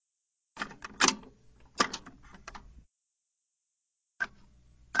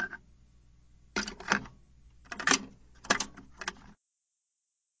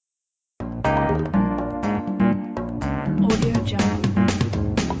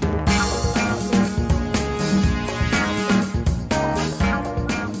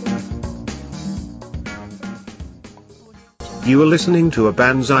You are listening to a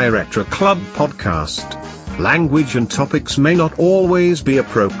Banzai Retro Club podcast. Language and topics may not always be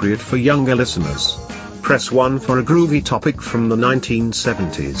appropriate for younger listeners. Press 1 for a groovy topic from the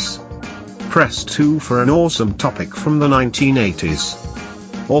 1970s. Press 2 for an awesome topic from the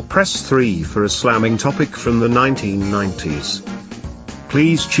 1980s. Or press 3 for a slamming topic from the 1990s.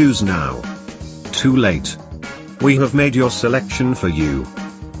 Please choose now. Too late. We have made your selection for you.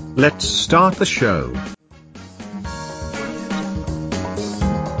 Let's start the show.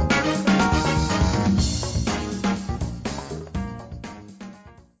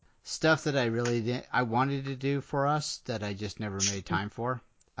 Stuff that I wanted to do for us that I just never made time for.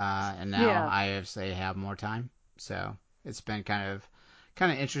 And now I obviously have more time. So it's been kind of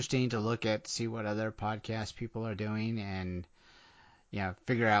interesting to look at, see what other podcast people are doing and,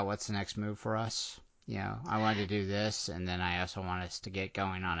 figure out what's the next move for us. I wanted to do this, and then I also want us to get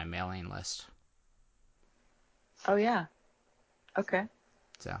going on a mailing list. Oh, yeah. Okay.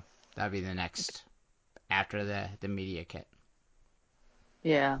 So that'd be the next after the media kit.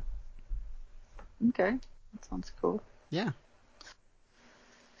 Yeah. Okay. That sounds cool. Yeah.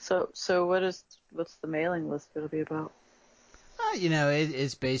 So what's the mailing list going to be about?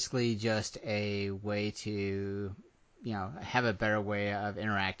 It's basically just a way to, have a better way of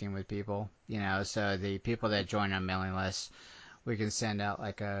interacting with people. So the people that join our mailing list, we can send out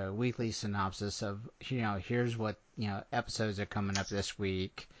like a weekly synopsis of, here's what, episodes are coming up this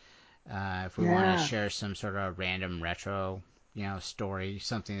week. If we want to share some sort of random retro, story,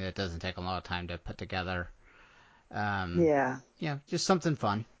 something that doesn't take a lot of time to put together. Just something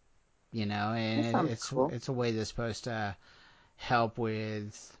fun, and it's a way that's supposed to help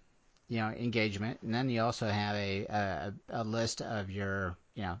with, engagement. And then you also have a list of your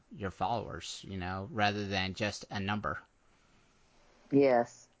followers, rather than just a number.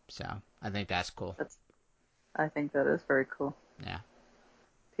 Yes. So I think that's cool. I think that is very cool. Yeah.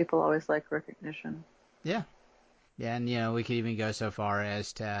 People always like recognition. Yeah. Yeah, and, we could even go so far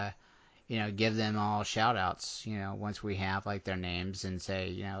as to, give them all shout-outs, once we have, like, their names and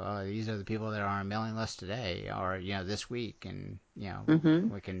say, oh, these are the people that are on our mailing list today or, this week, and,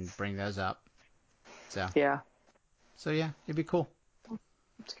 we can bring those up. So, yeah, it'd be cool.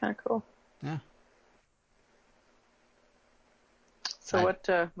 It's kind of cool. Yeah. So what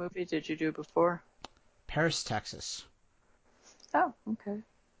movie did you do before? Paris, Texas. Oh, okay.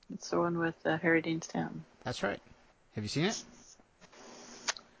 It's the one with Harry Dean Stanton. That's right. Have you seen it?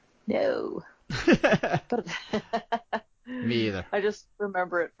 No. But Me either. I just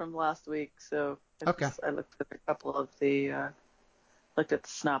remember it from last week, so I looked at a couple of looked at the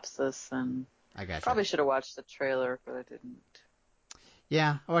synopsis, and I gotcha. Probably should have watched the trailer, but I didn't.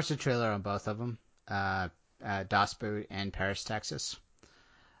 Yeah, I watched the trailer on both of them, Das Boot and Paris, Texas.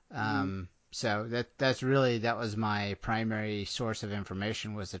 So that was my primary source of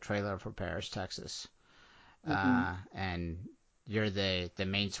information, was the trailer for Paris, Texas. And you're the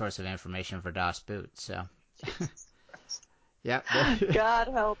main source of information for Das Boot, so. Yeah. God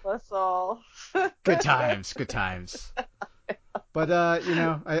help us all. Good times. But,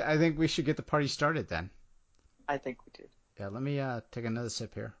 I think we should get the party started then. I think we do. Yeah, let me take another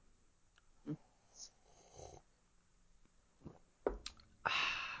sip here.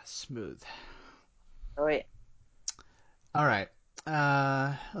 Smooth. Oh, yeah. All right.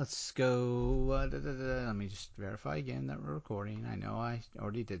 Let's go. Let me just verify again that we're recording. I know I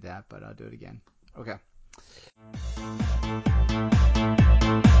already did that, but I'll do it again. Okay.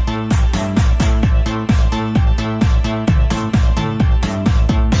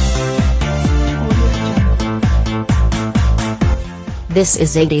 This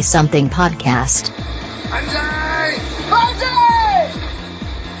is 80-something podcast. Banzai! Banzai!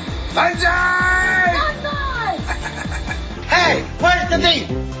 Banzai! Hey, where's the meat?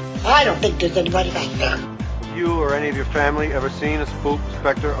 I don't think there's anybody back there. Have you or any of your family ever seen a spook,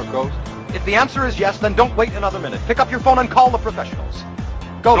 specter, or ghost? If the answer is yes, then don't wait another minute. Pick up your phone and call the professionals.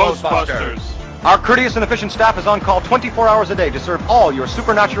 Go, Ghostbusters! Our courteous and efficient staff is on call 24 hours a day to serve all your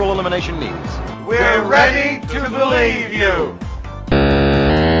supernatural elimination needs. We're ready to believe you!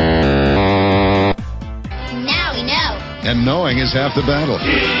 Now we know. And knowing is half the battle.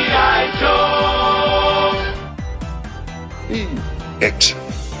 G.I. Joe! Be it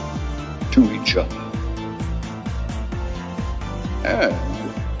to each other. And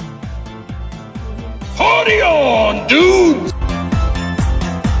party on, dudes!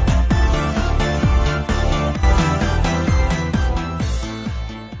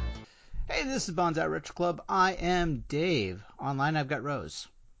 Hey, this is Banzai Retro Club. I am Dave. Online, I've got Rose.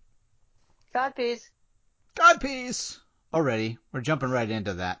 God peace. God peace! Already, we're jumping right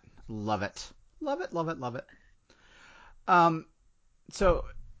into that. Love it. Love it, love it, love it. So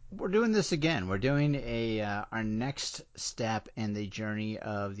we're doing this again. We're doing our next step in the journey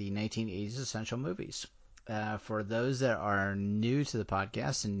of the 1980s essential movies. For those that are new to the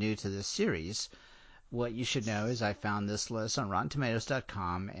podcast and new to this series, what you should know is I found this list on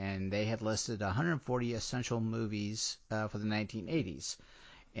RottenTomatoes.com, and they had listed 140 essential movies for the 1980s.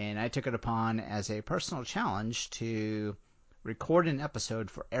 And I took it upon as a personal challenge to record an episode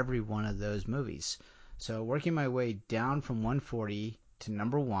for every one of those movies. So working my way down from 140 to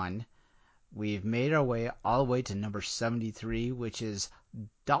number 1, we've made our way all the way to number 73, which is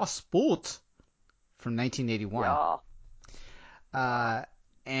Das Boot from 1981. Yeah.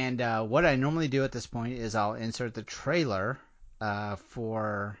 And what I normally do at this point is I'll insert the trailer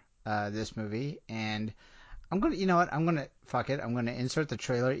for this movie, and I'm gonna, you know what? I'm gonna fuck it. I'm gonna insert the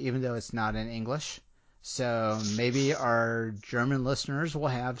trailer even though it's not in English. So maybe our German listeners will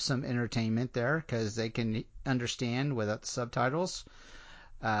have some entertainment there because they can understand without the subtitles.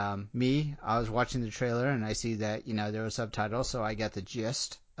 Me, I was watching the trailer and I see that there were subtitles, so I got the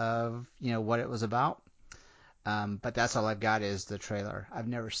gist of what it was about. But that's all I've got is the trailer. I've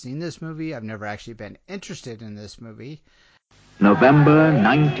never seen this movie. I've never actually been interested in this movie. November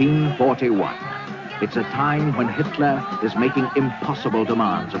 1941. It's a time when Hitler is making impossible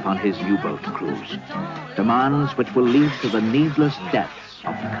demands upon his U-boat crews. Demands which will lead to the needless deaths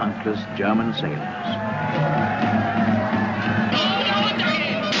of countless German sailors.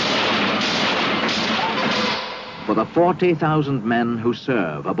 For the 40,000 men who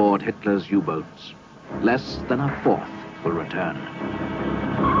serve aboard Hitler's U-boats, less than a fourth will return.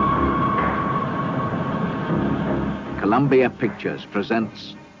 Columbia Pictures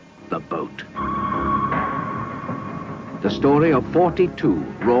presents The Boat. The story of 42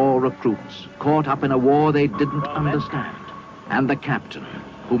 raw recruits caught up in a war they didn't understand, and the captain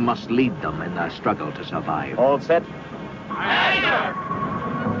who must lead them in their struggle to survive. All set?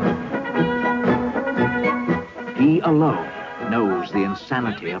 He alone knows the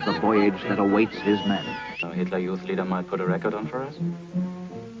insanity of the voyage that awaits his men. Hitler Youth Leader might put a record on for us.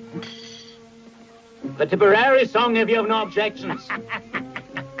 The Tipperary song, if you have no objections.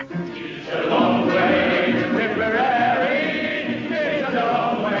 It's a long way to Tipperary. It's a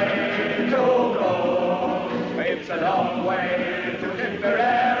long way to go. It's a long way to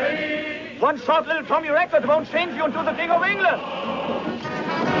Tipperary. One short little Tommy record won't change you into the King of England.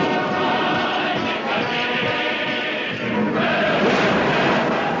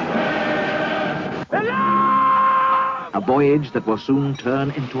 A voyage that will soon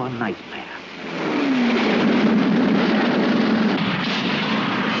turn into a nightmare.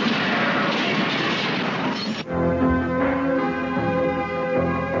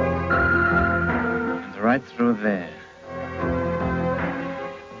 And right through there.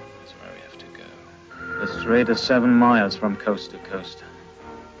 That's where we have to go. The strait is 7 miles from coast to coast.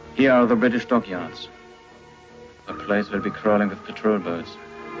 Here are the British dockyards. The place will be crawling with patrol boats.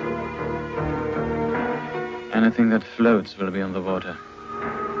 Anything that floats will be on the water.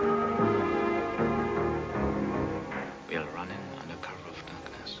 We'll run in under cover of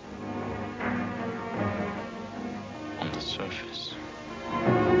darkness. On the surface.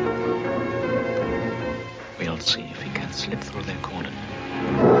 We'll see if we can slip through their cordon.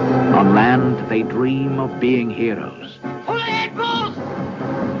 On land, they dream of being heroes. Pull ahead, boss!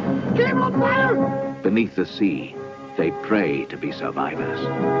 Keep on fire! Beneath the sea, they pray to be survivors.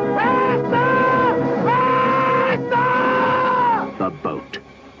 The Boat.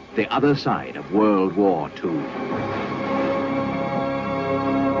 The other side of World War II.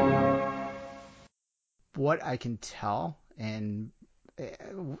 What I can tell, and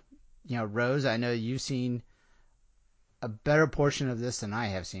Rose, I know you've seen a better portion of this than I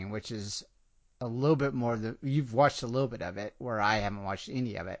have seen, which is a little bit more. You've watched a little bit of it, where I haven't watched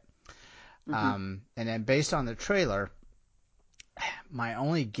any of it. Mm-hmm. And then based on the trailer, my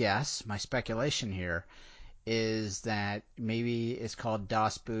only guess, my speculation here, is that maybe it's called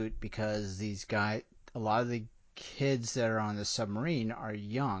Das Boot because a lot of the kids that are on the submarine are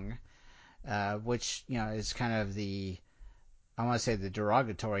young, which is kind of I want to say the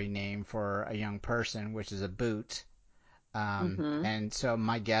derogatory name for a young person, which is a boot. And so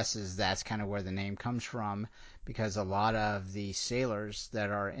my guess is that's kind of where the name comes from, because a lot of the sailors that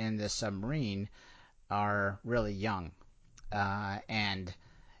are in this submarine are really young.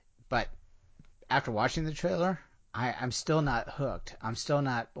 But after watching the trailer, I'm still not hooked. I'm still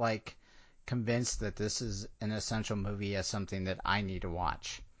not convinced that this is an essential movie as something that I need to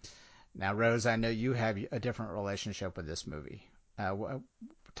watch. Now, Rose, I know you have a different relationship with this movie.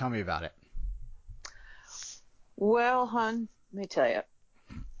 Tell me about it. Well, hon, let me tell you.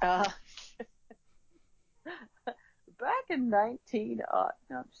 back in 19... no,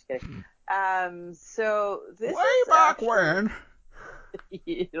 I'm just kidding. So this way is back actually, when.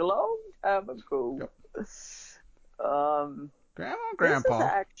 a long time ago. Yep. Grandma and Grandpa. This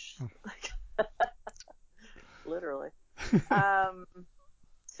is actually... literally.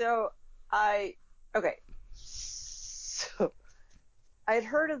 So I had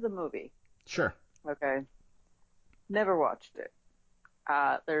heard of the movie. Sure. Okay. Never watched it.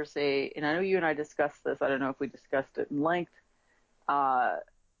 And I know you and I discussed this. I don't know if we discussed it in length.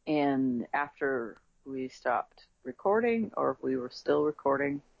 And after we stopped recording, or if we were still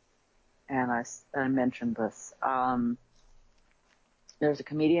recording, and I mentioned this. There's a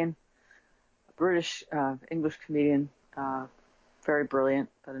comedian, a British, English comedian, very brilliant,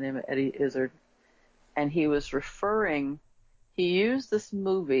 by the name of Eddie Izzard, and he used this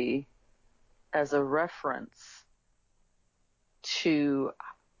movie as a reference to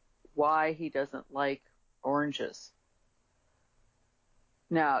why he doesn't like oranges.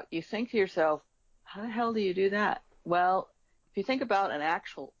 Now, you think to yourself, how the hell do you do that? Well, if you think about an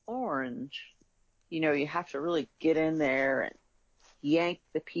actual orange, you have to really get in there and yank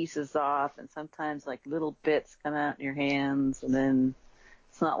the pieces off, and sometimes like little bits come out in your hands, and then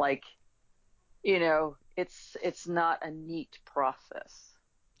it's not like, it's not a neat process.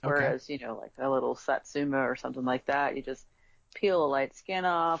 Okay. Whereas, like a little satsuma or something like that, you just peel a light skin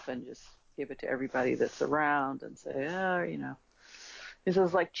off and just give it to everybody that's around and say, this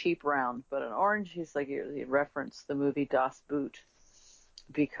is like cheap round. But an orange, he's like, he referenced the movie Das Boot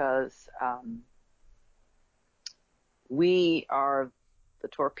because we are the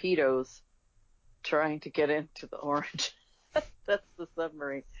torpedoes trying to get into the orange. That's the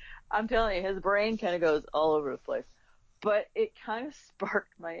submarine. I'm telling you, his brain kind of goes all over the place. But it kind of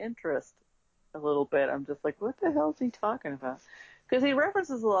sparked my interest a little bit. I'm just like, what the hell is he talking about? Because he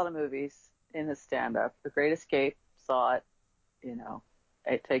references a lot of movies in his stand-up. The Great Escape, saw it.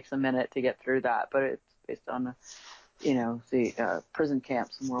 It takes a minute to get through that, but it's based on the prison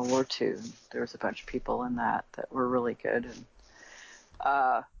camps in World War II. And there was a bunch of people in that were really good, and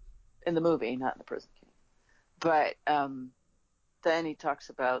in the movie, not in the prison camp. But then he talks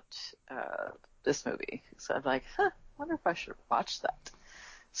about this movie. So I'm like, I wonder if I should watch that.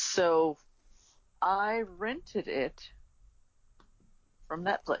 So I rented it from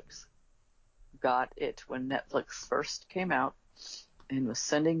Netflix. Got it when Netflix first came out and was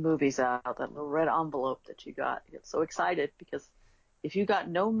sending movies out, that little red envelope that you got. You get so excited because if you got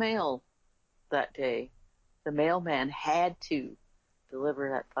no mail that day, the mailman had to deliver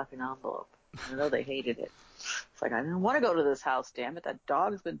that fucking envelope. I know they hated it. It's like, I didn't want to go to this house, damn it. That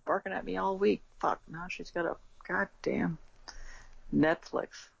dog's been barking at me all week. Fuck, now she's got a goddamn Netflix,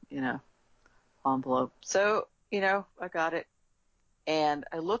 envelope. So, I got it. And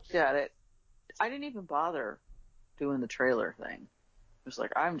I looked at it. I didn't even bother doing the trailer thing. It was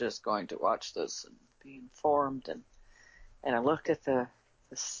like, I'm just going to watch this and be informed. And I looked at the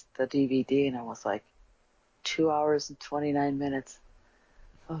DVD and I was like, 2 hours and 29 minutes.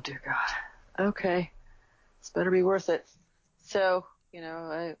 Oh, dear God. Okay. This better be worth it. So,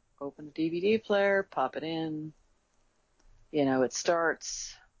 I open the DVD player, pop it in. It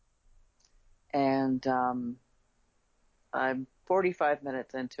starts. And I'm 45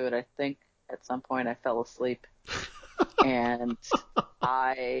 minutes into it. I think at some point I fell asleep. And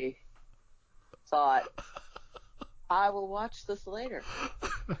I thought, I will watch this later.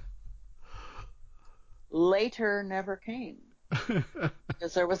 Later never came.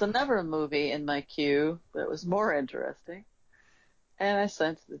 Because there was another movie in my queue that was more interesting. And I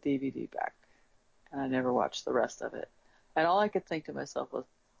sent the DVD back. And I never watched the rest of it. And all I could think to myself was,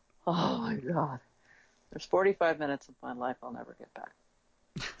 oh my God, there's 45 minutes of my life I'll never get back.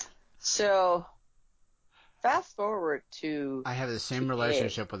 So, fast forward to... I have the same today.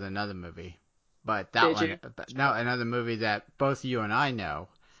 relationship with another movie. But that one, no, another movie that both you and I know.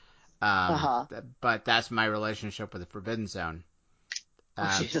 But that's my relationship with the Forbidden Zone.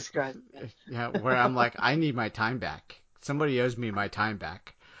 Jesus Christ. Where I'm like, I need my time back. Somebody owes me my time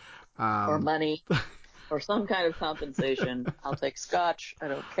back. Or money. Or some kind of compensation. I'll take scotch. I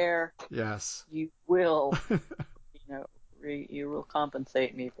don't care. Yes. You will, you will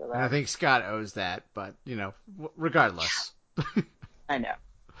compensate me for that. And I think Scott owes that, but, regardless. I know.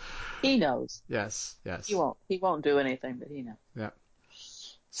 He knows. Yes. He won't do anything, but he knows. Yeah.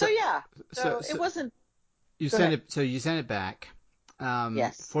 So it wasn't. You sent it back.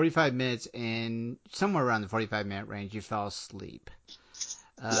 Yes. 45 minutes, and somewhere around the 45-minute range, you fell asleep.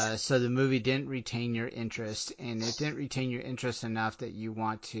 So the movie didn't retain your interest, and it didn't retain your interest enough that you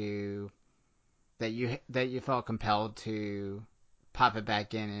that you felt compelled to pop it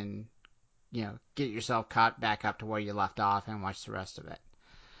back in and get yourself caught back up to where you left off and watch the rest of it.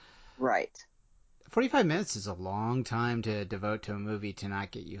 Right. 45 minutes is a long time to devote to a movie to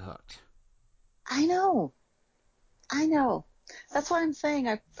not get you hooked. I know. That's why I'm saying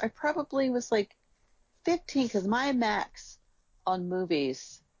I probably was like 15, because my max on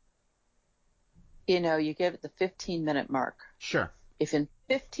movies, you give it the 15-minute mark. Sure. If in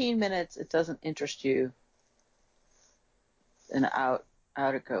 15 minutes it doesn't interest you, then out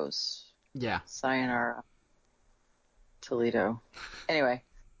it goes. Yeah. Sayonara, Toledo. Anyway,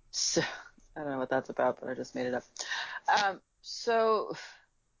 so I don't know what that's about, but I just made it up. So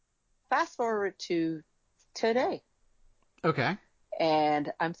fast forward to today. Okay.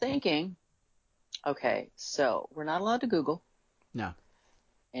 And I'm thinking, okay, so we're not allowed to Google. No.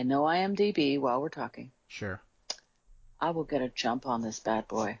 And no IMDb while we're talking. Sure. I will get a jump on this bad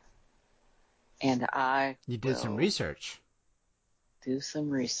boy. And You did some research. Do some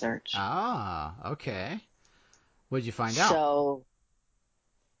research. Ah, okay. What'd you find out? So,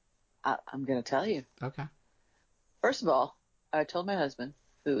 I'm going to tell you. Okay. First of all, I told my husband,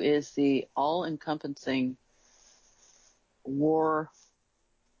 who is the all-encompassing war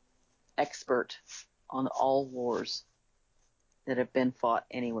expert on all wars that have been fought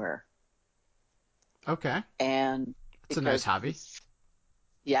anywhere. Okay. And it's a nice hobby.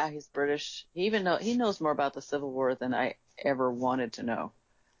 Yeah, he's British. He knows more about the Civil War than I ever wanted to know.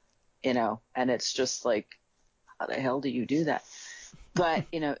 And it's just like, how the hell do you do that? But,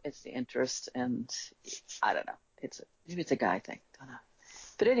 it's the interest, and I don't know. Maybe it's a guy thing. Don't know.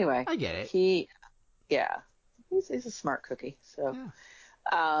 But anyway. I get it. He's a smart cookie. So,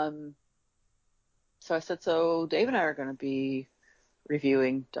 yeah. So I said, so Dave and I are going to be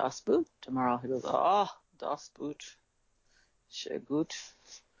reviewing Das Boot tomorrow. He goes, Das Boot. Sehr gut.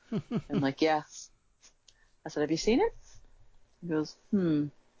 I'm like, yeah. I said, have you seen it? He goes,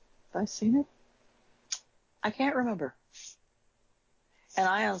 have I seen it? I can't remember. And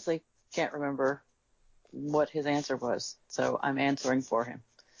I honestly can't remember what his answer was. So I'm answering for him.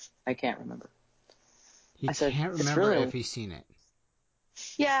 I can't remember. I said, can't remember if he's seen it.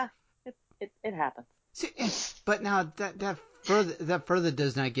 Yeah, it happens. See, but now that further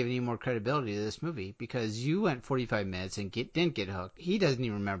does not give any more credibility to this movie, because you went 45 minutes and didn't get hooked. He doesn't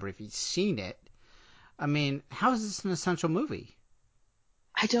even remember if he's seen it. I mean, how is this an essential movie?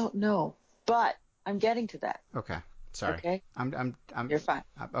 I don't know, but I'm getting to that. Okay, sorry. Okay, I'm. You're fine.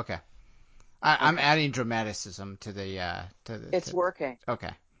 Okay, I'm adding dramaticism to the. It's working.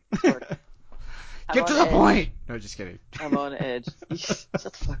 Okay. It's working. Get to the point. No, just kidding. I'm on edge. Shut the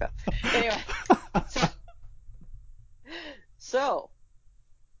fuck up. Anyway. So,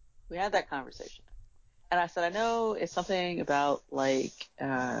 we had that conversation. And I said, I know it's something about, like,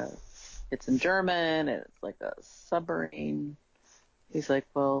 it's in German, and it's like a submarine. He's like,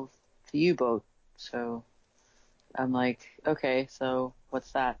 well, the U-boat. So, I'm like, okay, so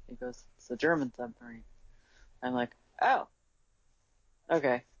what's that? He goes, it's a German submarine. I'm like, oh,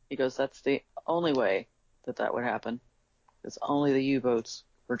 okay. He goes, that's the only way that would happen. It's only the U-boats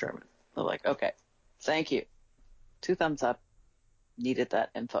were German. I'm like, okay, thank you. 2 thumbs up. Needed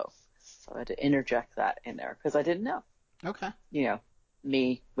that info. So I had to interject that in there because I didn't know. Okay.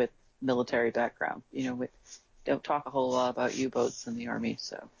 Me with military background, don't talk a whole lot about U-boats in the Army,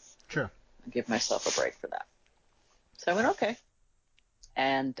 so sure. I give myself a break for that. So I went, okay.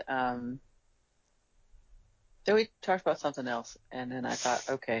 And then we talked about something else, and then I thought,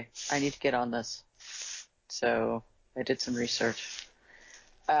 okay, I need to get on this. So I did some research.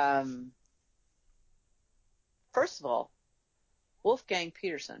 First of all, Wolfgang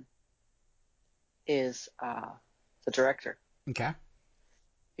Petersen is the director. Okay. If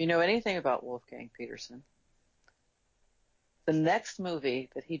you know anything about Wolfgang Petersen, the next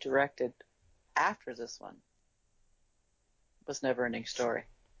movie that he directed after this one was Neverending Story.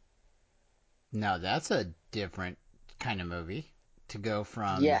 No, that's a different kind of movie to go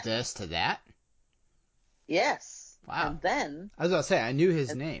from this to that. Yes. Wow. And then I was about to say, I knew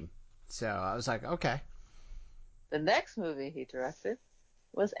his name, so I was like, okay. The next movie he directed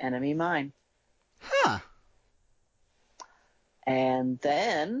was Enemy Mine. Huh. And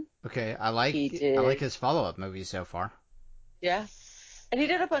then okay, I like his follow-up movies so far. Yeah. And he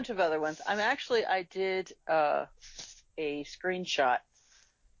did a bunch of other ones. I did a screenshot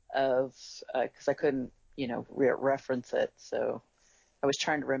of because I couldn't, reference it. So I was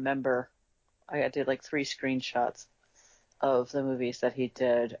trying to remember. I did like 3 screenshots of the movies that he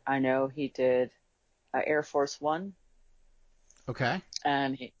did. I know he did Air Force One. Okay.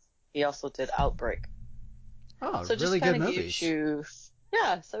 And he also did Outbreak. Oh, so really good movies.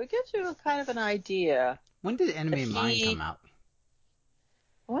 So it gives you kind of an idea. When did Enemy Mine come out?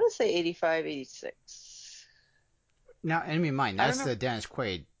 I want to say 85, 86. Now, Enemy Mine, I don't that's know. the Dennis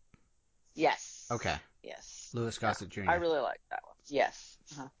Quaid. Yes. Okay. Yes. Louis Gossett Jr. I really liked that one. Yes.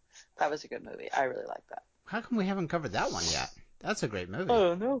 That was a good movie. I really liked that. How come we haven't covered that one yet? That's a great movie.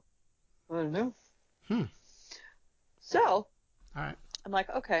 I don't know. So, all right. I'm like,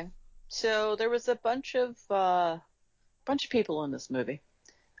 okay. So there was a bunch of people in this movie.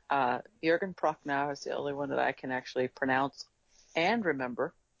 Jürgen Prochnow is the only one that I can actually pronounce and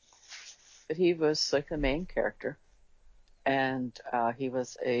remember. But he was like the main character, and he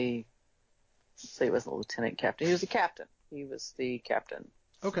was a lieutenant captain. He was a captain. He was the captain.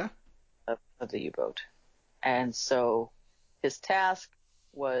 Okay. Of the U-boat, and so his task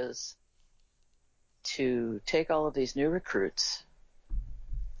was to take all of these new recruits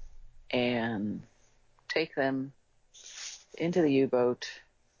and take them into the U-boat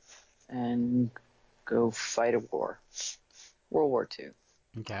and go fight a war. World War II.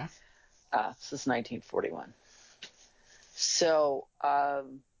 Okay. This is 1941. So,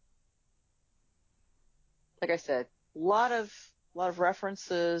 like I said, a lot of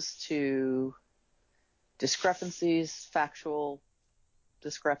references to discrepancies, factual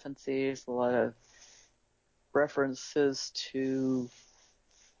discrepancies, a lot of references to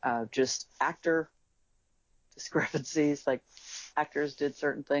just actor discrepancies, like actors did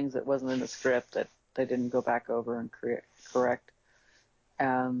certain things that wasn't in the script that they didn't go back over and correct.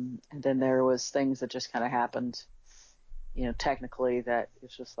 And then there was things that just kind of happened, technically that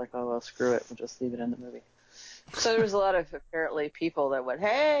it's just like, oh, well, screw it, we'll just leave it in the movie. So there was a lot of apparently people that went,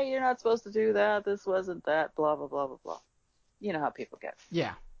 hey, you're not supposed to do that, this wasn't that, blah, blah, blah, blah, blah. You know how people get.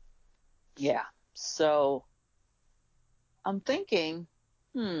 Yeah. Yeah. So I'm thinking,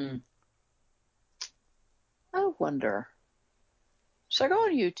 I wonder. So I go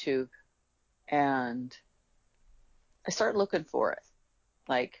on YouTube and I start looking for it.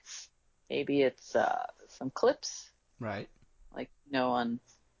 Like maybe it's some clips. Right. Like, on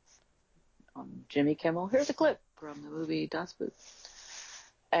Jimmy Kimmel. Here's a clip from the movie Das Boot.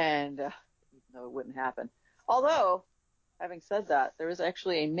 And no, it wouldn't happen. Although, having said that, there was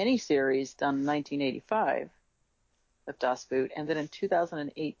actually a miniseries done in 1985 of Das Boot, and then in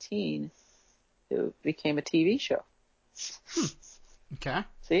 2018, it became a TV show. Okay.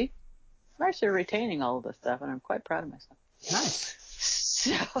 See? I'm actually retaining all of this stuff, and I'm quite proud of myself. Nice.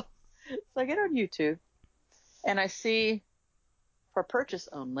 So I get on YouTube, and I see for purchase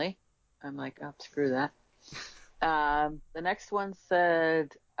only. I'm like, oh, screw that. The next one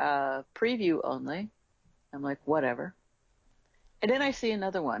said preview only. I'm like, whatever. And then I see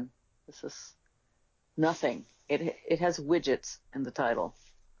another one. This is nothing. It has widgets in the title.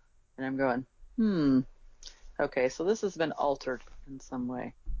 And I'm going, okay, so this has been altered in some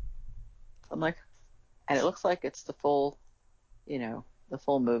way. I'm like, and it looks like it's the full, the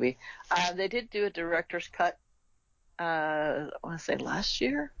full movie. They did do a director's cut, I want to say last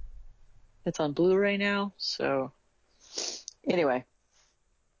year. It's on Blu-ray now, so anyway.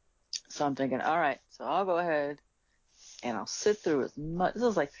 So I'm thinking, all right, so I'll go ahead and I'll sit through as much. This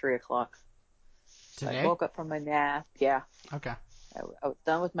was like 3 o'clock. Today? I woke up from my nap. Yeah. Okay. I was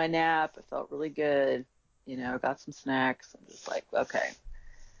done with my nap. I felt really good. Got some snacks. I'm just like, okay,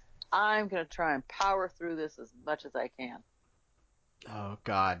 I'm going to try and power through this as much as I can. Oh,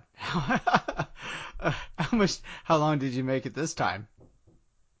 God. How long did you make it this time?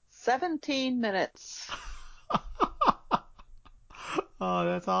 17 minutes. Oh,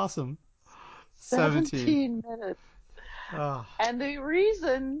 that's awesome. 17 minutes. Oh. And the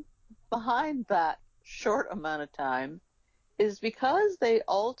reason behind that short amount of time is because they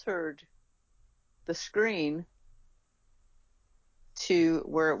altered the screen to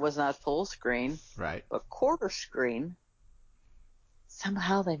where it was not full screen, right, but quarter screen.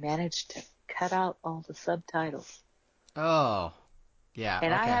 Somehow they managed to cut out all the subtitles. Oh, yeah.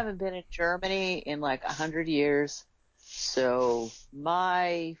 And okay. I haven't been in Germany in like 100 years, so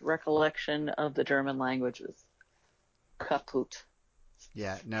my recollection of the German language is kaput.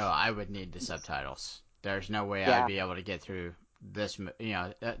 Yeah, no, I would need the subtitles. There's no way I'd be able to get through this,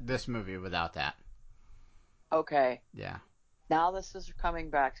 this movie without that. Okay. Yeah. Now this is coming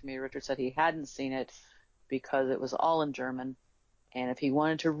back to me. Richard said he hadn't seen it because it was all in German, and if he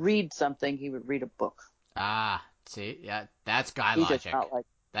wanted to read something, he would read a book. Ah, see, yeah, that's guy logic.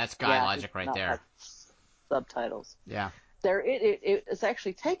 That's guy logic right there. Like subtitles. Yeah. It is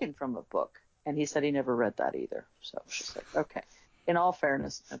actually taken from a book, and he said he never read that either. So it's just like, okay. In all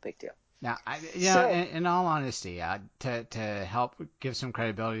fairness, no big deal. Now, in all honesty, to help give some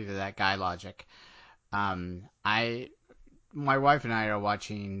credibility to that guy logic, my wife and I are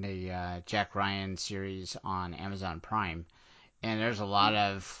watching the Jack Ryan series on Amazon Prime, and there's a lot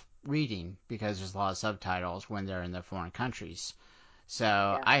of reading because there's a lot of subtitles when they're in the foreign countries.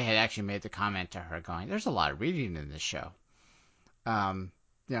 So I had actually made the comment to her going, there's a lot of reading in this show.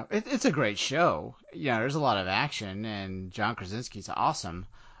 It's a great show. There's a lot of action, and John Krasinski's awesome.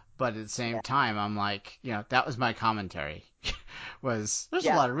 But at the same time, I'm like, that was my commentary. There's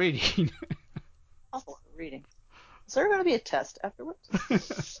a lot of reading. A lot of reading. Is there going to be a test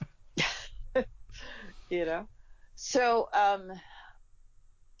afterwards? So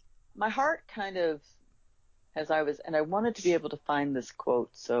my heart kind of, and I wanted to be able to find this quote,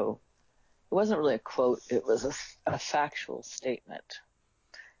 so it wasn't really a quote, it was a factual statement.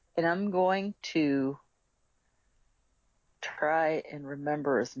 And I'm going to try and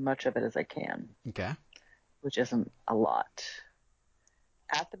remember as much of it as I can. Okay. Which isn't a lot.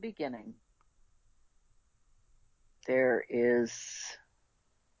 At the beginning, there is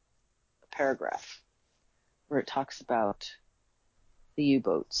a paragraph where it talks about the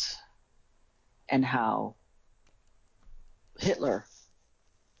U-boats and how Hitler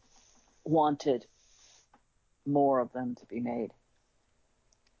wanted more of them to be made.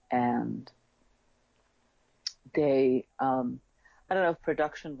 And they, I don't know if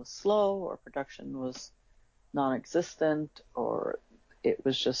production was slow or production was non-existent or it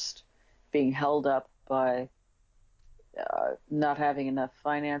was just being held up by not having enough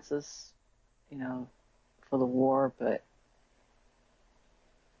finances, for the war, but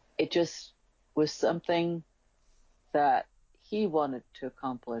it just was something that he wanted to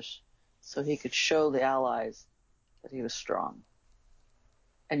accomplish so he could show the Allies that he was strong.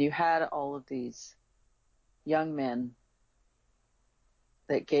 And you had all of these young men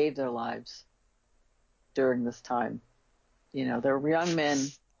that gave their lives during this time. There were young men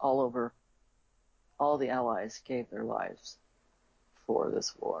all over. All the Allies gave their lives for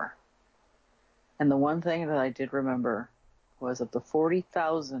this war. And the one thing that I did remember was of the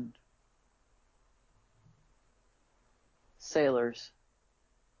 40,000 sailors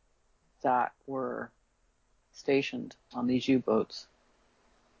that were stationed on these U-boats,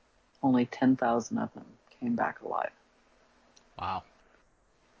 only 10,000 of them came back alive. Wow.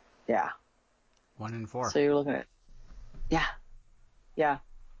 Yeah. 1 in 4. So you're looking at, yeah.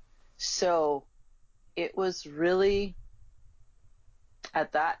 So it was really,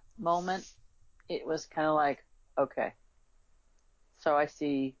 at that moment, it was kind of like, okay, so I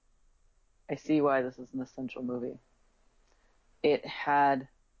see why this is an essential movie. It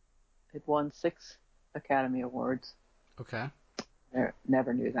won 6 Academy Awards. Okay.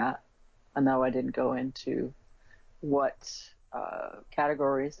 Never knew that. I know I didn't go into what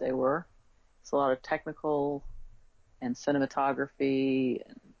categories they were. It's a lot of technical and cinematography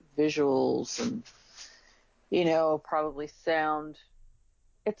and visuals and, probably sound.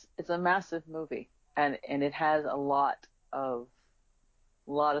 It's a massive movie and it has a lot of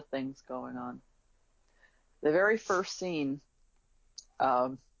things going on. The very first scene,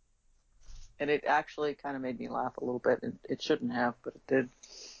 and it actually kind of made me laugh a little bit. It shouldn't have, but it did.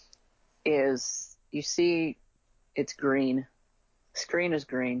 Is you see, it's green. The screen is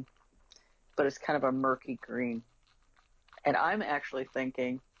green, but it's kind of a murky green. And I'm actually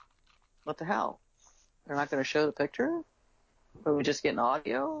thinking, what the hell? They're not going to show the picture? Are we just getting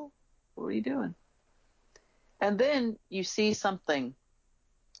audio? What are you doing? And then you see something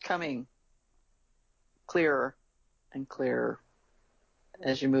coming clearer and clearer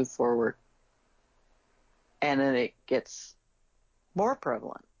as you move forward. And then it gets more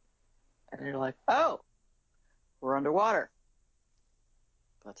prevalent. And you're like, oh, we're underwater.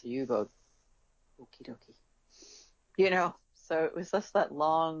 That's a U-boat. Okie dokie. So it was just that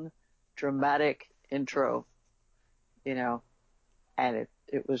long, dramatic intro, and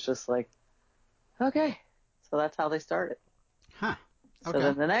it was just like, okay. So that's how they started. Huh. Okay.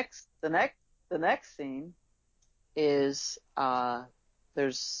 So then the next scene is,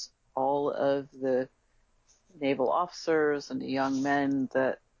 there's all of the naval officers and the young men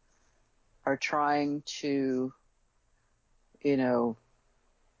that are trying to,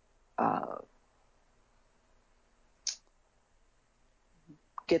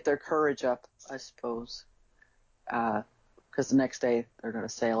 get their courage up, I suppose, because the next day they're going to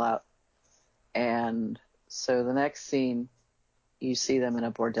sail out. And so the next scene, you see them in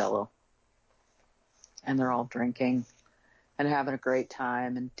a bordello, and they're all drinking and having a great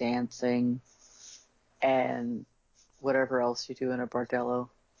time and dancing and whatever else you do in a bordello.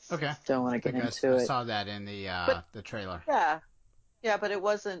 Okay. Don't want to get into it. I saw that in the trailer. Yeah, but it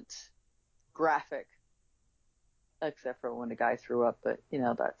wasn't graphic, except for when the guy threw up. But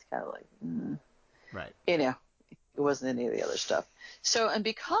that's kind of like, right. It wasn't any of the other stuff. So, and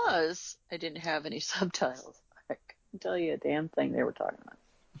because I didn't have any subtitles, can tell you a damn thing they were talking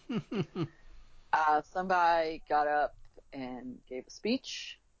about. Somebody got up and gave a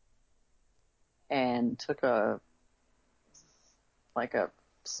speech and took a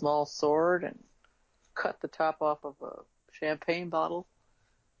small sword and cut the top off of a champagne bottle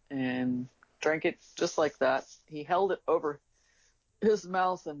and drank it just like that. He held it over his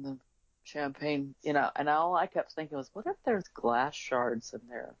mouth and the champagne, and all I kept thinking was, what if there's glass shards in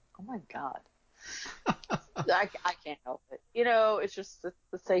there? Oh my God. I can't help it. It's just the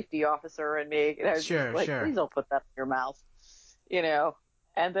safety officer and me. And I was Sure. please don't put that in your mouth.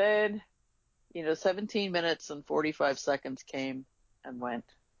 And then, 17 minutes and 45 seconds came and went.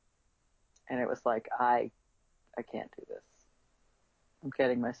 And it was like, I can't do this. I'm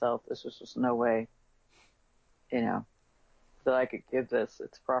kidding myself. There's just no way, that I could give this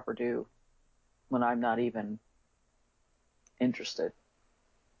its proper due when I'm not even interested.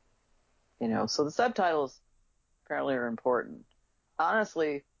 So the subtitles apparently are important.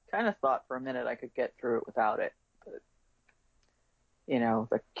 Honestly, kind of thought for a minute I could get through it without it. But,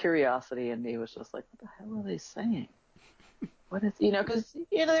 the curiosity in me was just like, what the hell are they saying? What is, because,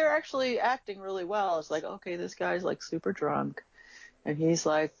 they're actually acting really well. It's like, okay, this guy's like super drunk and he's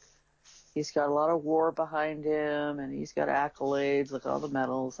got a lot of war behind him and he's got accolades, look at all the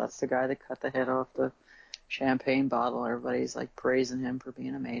medals. That's the guy that cut the head off the champagne bottle. Everybody's like praising him for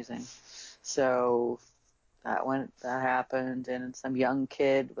being amazing. So that happened, and some young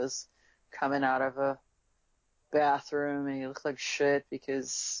kid was coming out of a bathroom and he looked like shit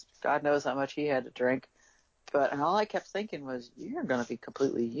because God knows how much he had to drink. But all I kept thinking was, you're going to be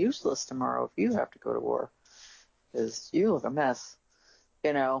completely useless tomorrow if you have to go to war because you look a mess,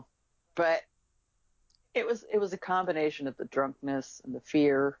 But it was a combination of the drunkenness and the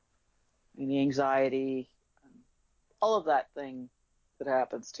fear and the anxiety, and all of that thing that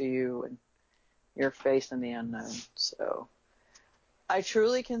happens to you and you're facing the unknown. So I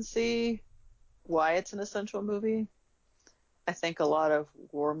truly can see why it's an essential movie. I think a lot of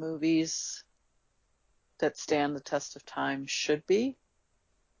war movies that stand the test of time should be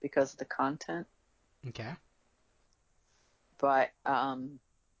because of the content. Okay. But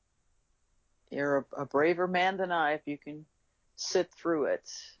you're a braver man than I if you can sit through it,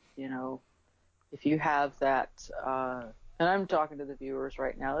 if you have that, and I'm talking to the viewers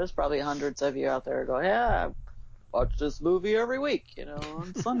right now. There's probably hundreds of you out there going, yeah, I watch this movie every week,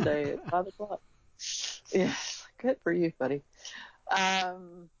 on Sunday at 5 o'clock. Yeah, good for you, buddy.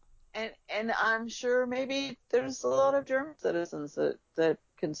 And I'm sure maybe there's a lot of German citizens that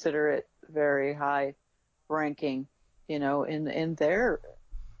consider it very high ranking, in their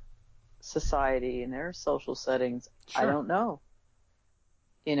society, in their social settings. Sure. I don't know,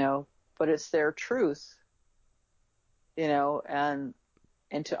 but it's their truth, and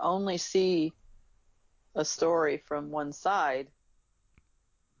to only see a story from one side,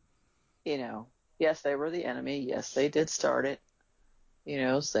 yes, they were the enemy. Yes, they did start it.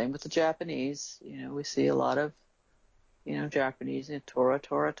 Same with the Japanese. We see a lot of, Japanese, Tora.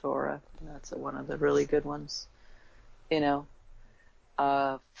 That's one of the really good ones,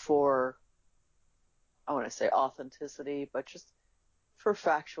 for, I want to say authenticity, but just for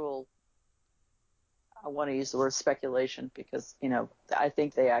factual, I want to use the word speculation because, I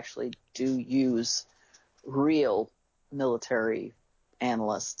think they actually do use real military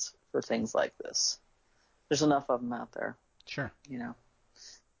analysts for things like this. There's enough of them out there. Sure.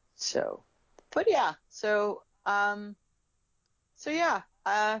 So, but yeah,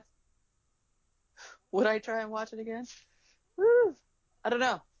 would I try and watch it again? Woo, I don't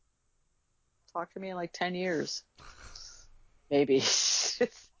know. Talk to me in like 10 years. Maybe.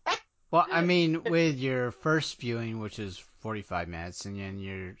 Well, I mean, with your first viewing, which is 45 minutes, and then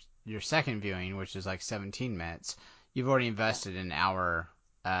your second viewing, which is like 17 minutes, you've already invested an hour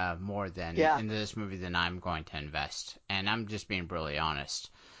more than into this movie than I'm going to invest. And I'm just being brutally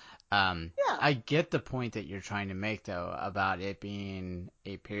honest. I get the point that you're trying to make, though, about it being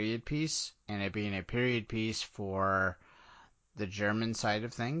a period piece, and it being a period piece for the German side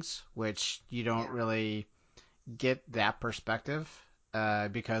of things, which you don't really get that perspective.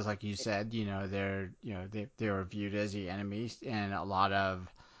 Because, like you said, they were viewed as the enemies in a lot of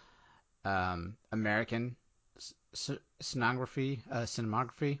American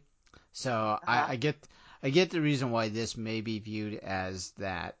cinematography. So I get the reason why this may be viewed as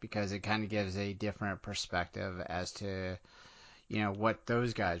that, because it kind of gives a different perspective as to what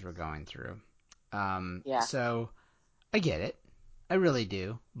those guys were going through. So I get it, I really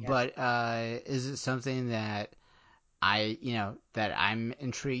do. Yeah. But is it something that that I'm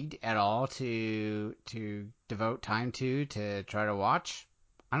intrigued at all to devote time to try to watch?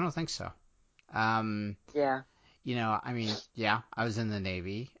 I don't think so. I mean, yeah, I was in the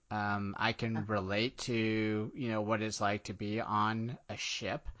Navy. I can relate to, what it's like to be on a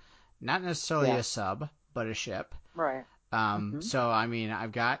ship, not necessarily a sub, but a ship. Right. So, I mean,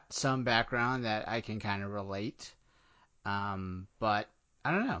 I've got some background that I can kind of relate. But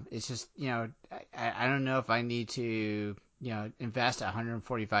I don't know. It's just, I don't know if I need to, invest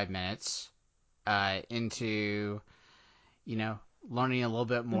 145 minutes, into, learning a little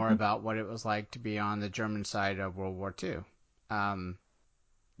bit more about what it was like to be on the German side of World War II.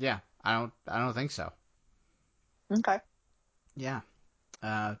 Yeah, I don't think so. Okay. Yeah.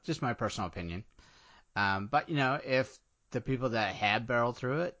 Just my personal opinion. But if the people that had barreled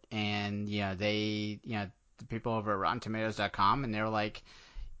through it and, the people over at RottenTomatoes.com and they're like,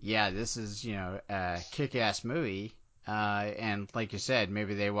 yeah, this is, a kick-ass movie. And like you said,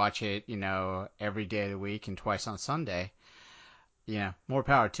 maybe they watch it, every day of the week and twice on Sunday. More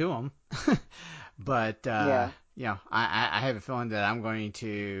power to them. But, I have a feeling that I'm going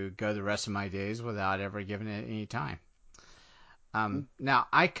to go the rest of my days without ever giving it any time. Now,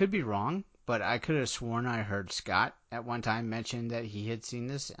 I could be wrong, but I could have sworn I heard Scott at one time mention that he had seen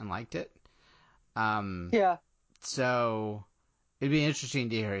this and liked it. Yeah. So it'd be interesting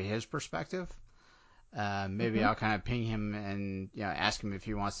to hear his perspective. Maybe I'll kind of ping him and, ask him if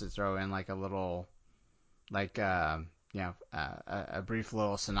he wants to throw in like a little, like, a brief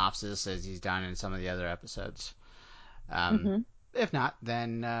little synopsis as he's done in some of the other episodes. If not,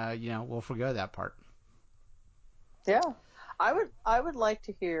 then, we'll forgo that part. Yeah. I would like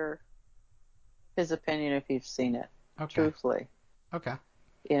to hear his opinion if you've seen it. Okay. Truthfully. Okay.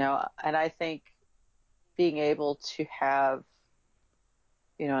 And I think being able to have,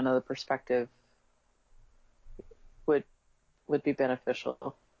 another perspective would be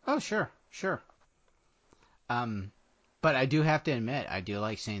beneficial. Oh, sure. But I do have to admit, I do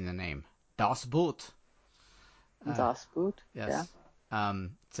like saying the name. Das Boot. Das Boot? Yes. Yeah.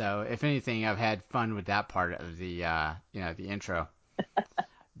 So if anything, I've had fun with that part of the, the intro.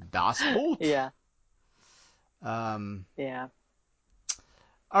 Das Boot. Yeah. Yeah.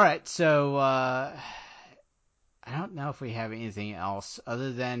 All right. So, I don't know if we have anything else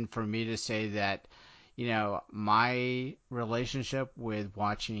other than for me to say that, my relationship with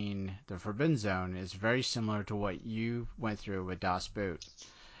watching The Forbidden Zone is very similar to what you went through with Das Boot.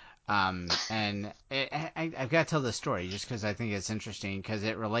 And I've got to tell this story just because I think it's interesting because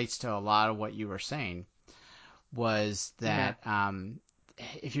it relates to a lot of what you were saying. Was that,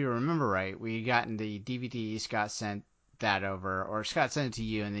 if you remember right, we got in the DVD, Scott sent that over, or Scott sent it to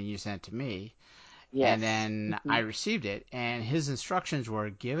you and then you sent it to me. Yes. And then I received it, and his instructions were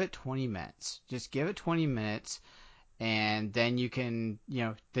give it 20 minutes. Just give it 20 minutes, and then you can,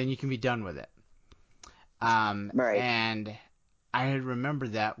 be done with it. Right. And I had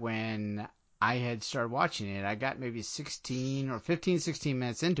remembered that when I had started watching it, I got maybe 16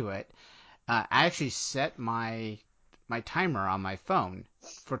 minutes into it. I actually set my timer on my phone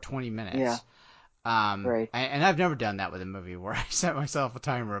for 20 minutes. Yeah. Right. And I've never done that with a movie where I set myself a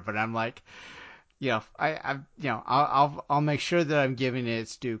timer, but I'm like, I'll make sure that I'm giving it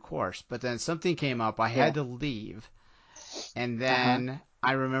its due course. But then something came up. I had to leave. And then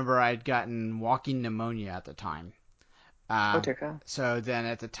I remember I'd gotten walking pneumonia at the time. So then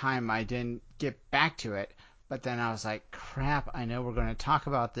at the time I didn't get back to it. But then I was like, crap, I know we're going to talk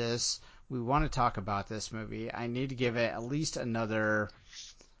about this. We want to talk about this movie. I need to give it at least another,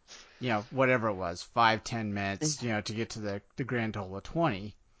 whatever it was, 5-10 minutes, to get to the grand total of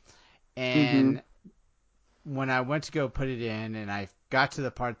 20. And when I went to go put it in and I got to the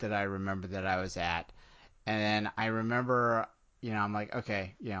part that I remember that I was at, and then I remember, I'm like,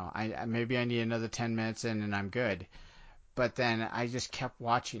 okay, I maybe I need another 10 minutes in and I'm good. But then I just kept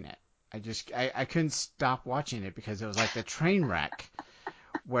watching it. I couldn't stop watching it because it was like the train wreck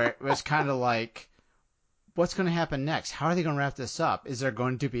where it was kind of like, what's going to happen next? How are they going to wrap this up? Is there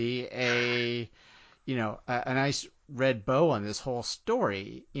going to be a nice red bow on this whole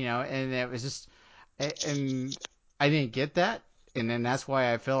story? And it was just, and I didn't get that. And then that's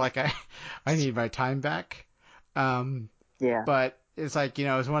why I feel like I need my time back. But it's like,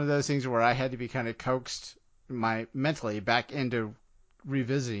 it's one of those things where I had to be kind of coaxed mentally back into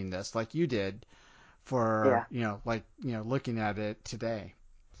revisiting this like you did for, looking at it today.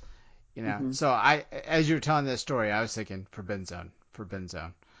 So as you were telling this story, I was thinking Forbidden Zone.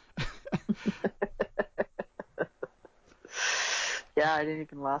 Yeah, I didn't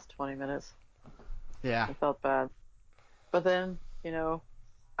even last 20 minutes. Yeah. I felt bad. But then,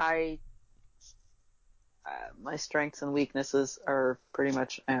 my strengths and weaknesses are pretty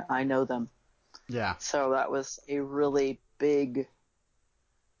much, I know them. Yeah. So that was a really big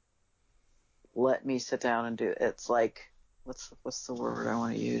let me sit down and do it. It's like, what's the word I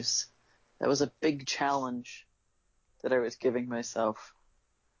want to use? That was a big challenge that I was giving myself,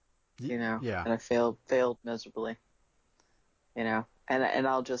 Yeah. and I failed miserably, and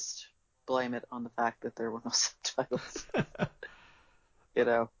I'll just blame it on the fact that there were no subtitles.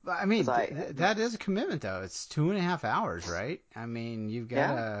 I mean, that is a commitment, though. It's 2.5 hours, right? I mean, you've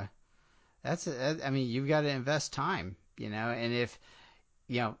got to, you've got to invest time, and if,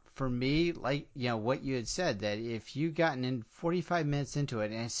 for me, like, what you had said, that if you gotten in 45 minutes into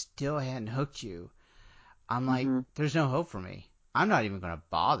it and it still hadn't hooked you, I'm like, there's no hope for me. I'm not even going to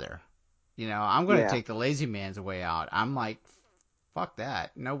bother. I'm going to take the lazy man's way out. I'm like, fuck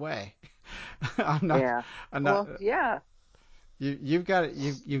that. No way. I'm not. Yeah. Well, yeah. You've got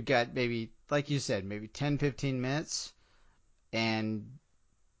maybe, like you said, maybe 10, 15 minutes, and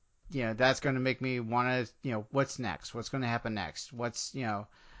that's going to make me want to, what's next? What's going to happen next?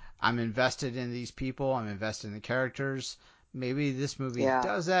 I'm invested in these people. I'm invested in the characters. Maybe this movie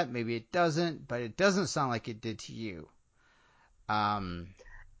does that. Maybe it doesn't. But it doesn't sound like it did to you.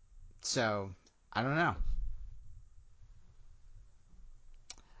 So I don't know.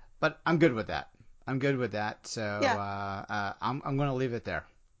 But I'm good with that. So I'm going to leave it there.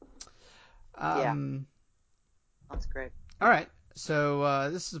 That's great. All right. So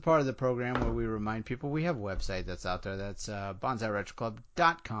this is a part of the program where we remind people we have a website that's out there. That's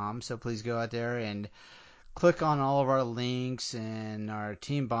bonsairetroclub.com. So please go out there and click on all of our links and our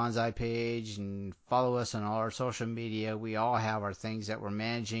Team Bonsai page and follow us on all our social media. We all have our things that we're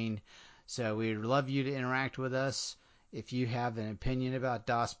managing. So we'd love you to interact with us. If you have an opinion about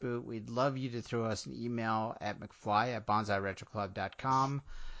Das Boot, we'd love you to throw us an email at mcfly@bonsairetroclub.com.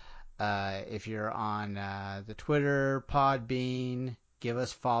 If you're on the Twitter, Podbean, give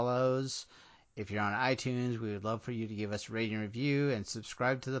us follows. If you're on iTunes, we would love for you to give us a rating and review and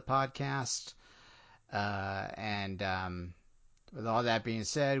subscribe to the podcast. And with all that being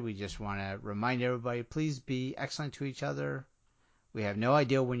said, we just want to remind everybody, please be excellent to each other. We have no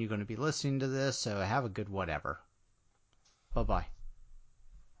idea when you're going to be listening to this, so have a good whatever. Bye-bye.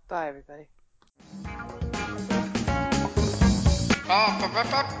 Bye, everybody.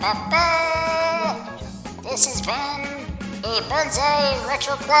 This has been a Bonsai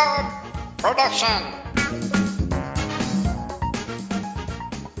Retro Club production.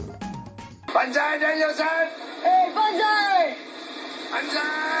 Bonsai Danielson! Hey, Bonsai!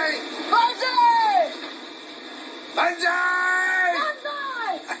 Bonsai! Bonsai! Bonsai!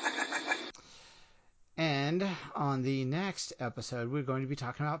 Bonsai! And on the next episode, we're going to be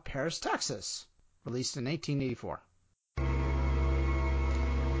talking about Paris, Texas, released in 1884.